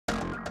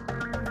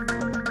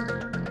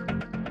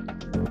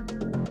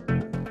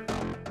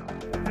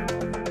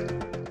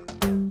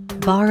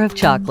bar of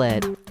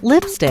chocolate,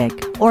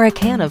 lipstick, or a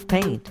can of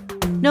paint.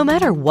 No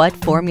matter what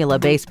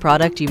formula-based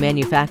product you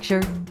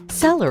manufacture,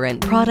 Selerant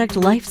Product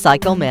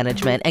Lifecycle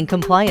Management and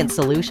Compliance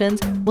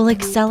Solutions will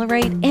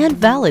accelerate and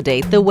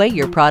validate the way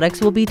your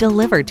products will be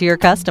delivered to your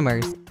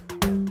customers.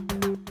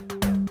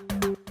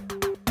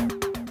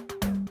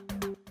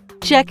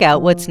 Check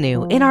out what's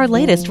new in our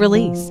latest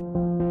release.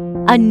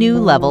 A new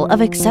level of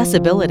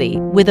accessibility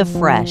with a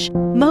fresh,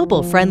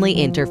 mobile-friendly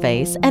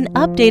interface and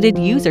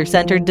updated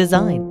user-centered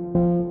design.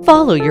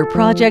 Follow your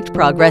project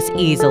progress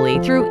easily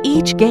through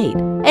each gate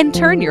and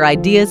turn your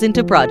ideas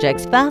into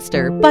projects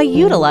faster by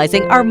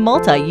utilizing our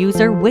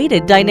multi-user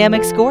weighted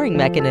dynamic scoring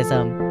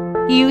mechanism.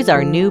 Use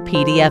our new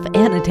PDF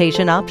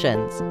annotation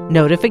options,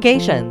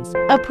 notifications,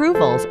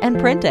 approvals, and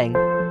printing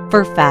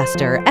for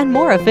faster and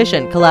more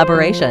efficient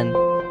collaboration.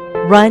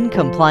 Run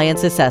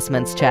compliance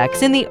assessments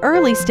checks in the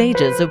early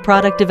stages of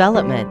product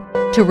development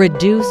to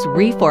reduce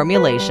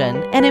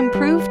reformulation and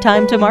improve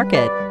time to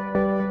market.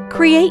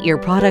 Create your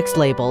product's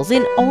labels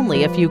in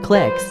only a few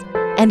clicks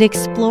and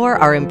explore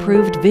our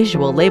improved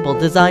visual label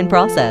design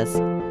process.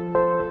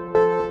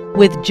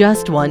 With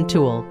just one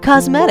tool,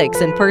 cosmetics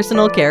and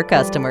personal care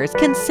customers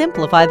can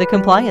simplify the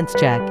compliance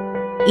check,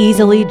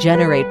 easily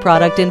generate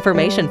product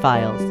information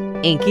files,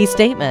 inky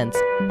statements,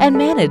 and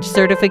manage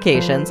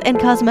certifications and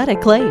cosmetic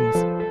claims.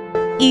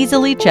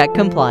 Easily check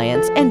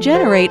compliance and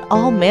generate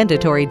all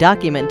mandatory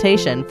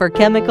documentation for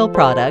chemical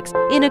products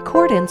in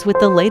accordance with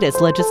the latest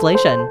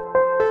legislation.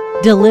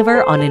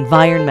 Deliver on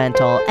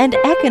environmental and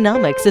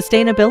economic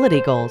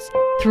sustainability goals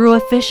through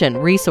efficient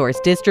resource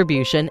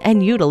distribution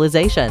and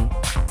utilization.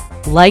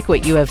 Like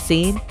what you have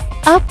seen?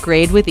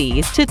 Upgrade with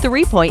ease to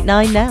 3.9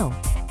 now.